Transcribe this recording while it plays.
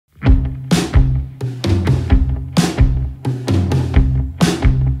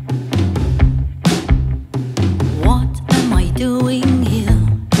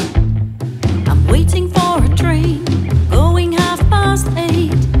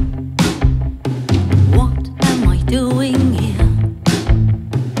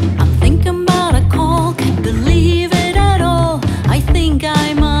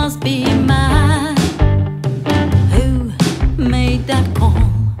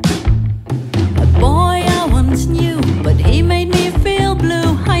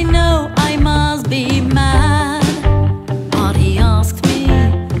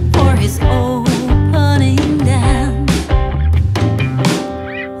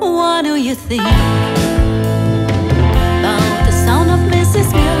you think about the sound of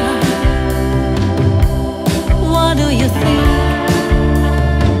Mrs. Miller? What do you think?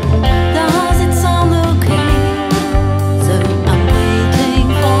 Does it sound okay? So I'm waiting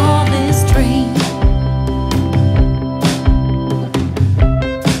for this train.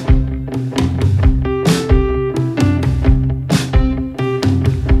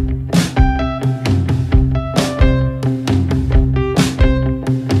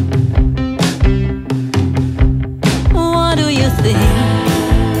 What do you think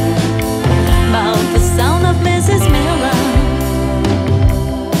about the sound of Mrs. Miller?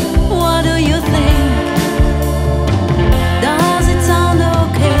 What do you think? Does it sound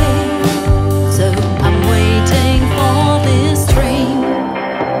okay? So I'm waiting for this train.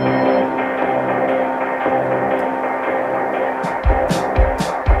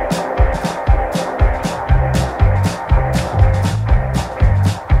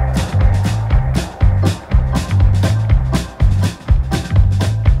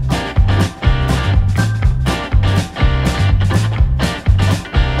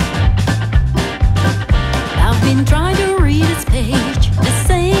 I've been trying to read its page, the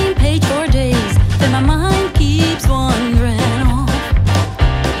same page for days. Then my mind keeps wandering off.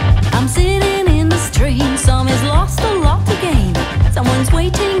 I'm sitting in this train, some is lost, a lot to gain. Someone's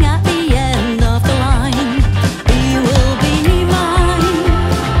waiting at the end of the line. He will be mine.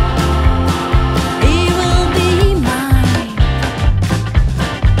 He will be mine.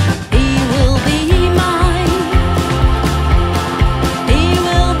 He will be mine. He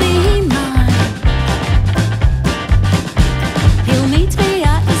will be mine. He'll meet me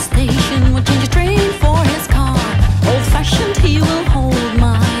at the station. We'll change a train for his car. Old-fashioned, he will hold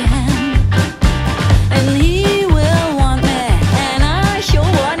my hand. And he will want me, and I sure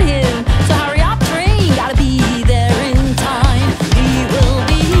want him. So hurry up, train, gotta be there in time. He will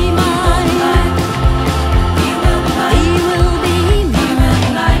be mine. He will be mine. He will be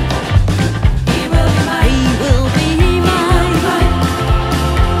mine. He will be mine. He will be mine.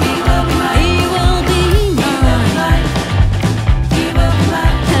 He will be mine. He will be mine. He will be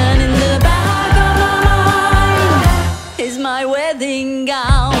mine. And in the back of my mind is my wedding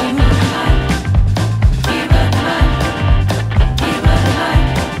gown. He will be mine. He will be mine. He will be mine.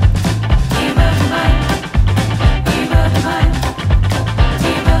 He will be mine. He will be mine. He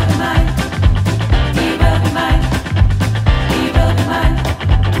will be mine. He will be mine.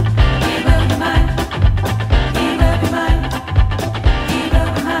 He will be mine. He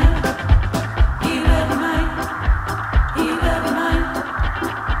will be mine. He will be mine. He will be mine.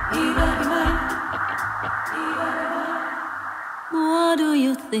 He will be mine. He will be mine. What do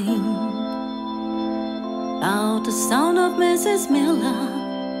you think about the sound of Mrs. Miller?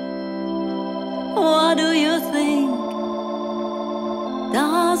 What do you think?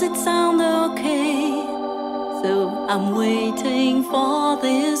 Does it sound okay? So I'm waiting for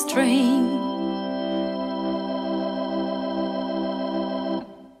this train.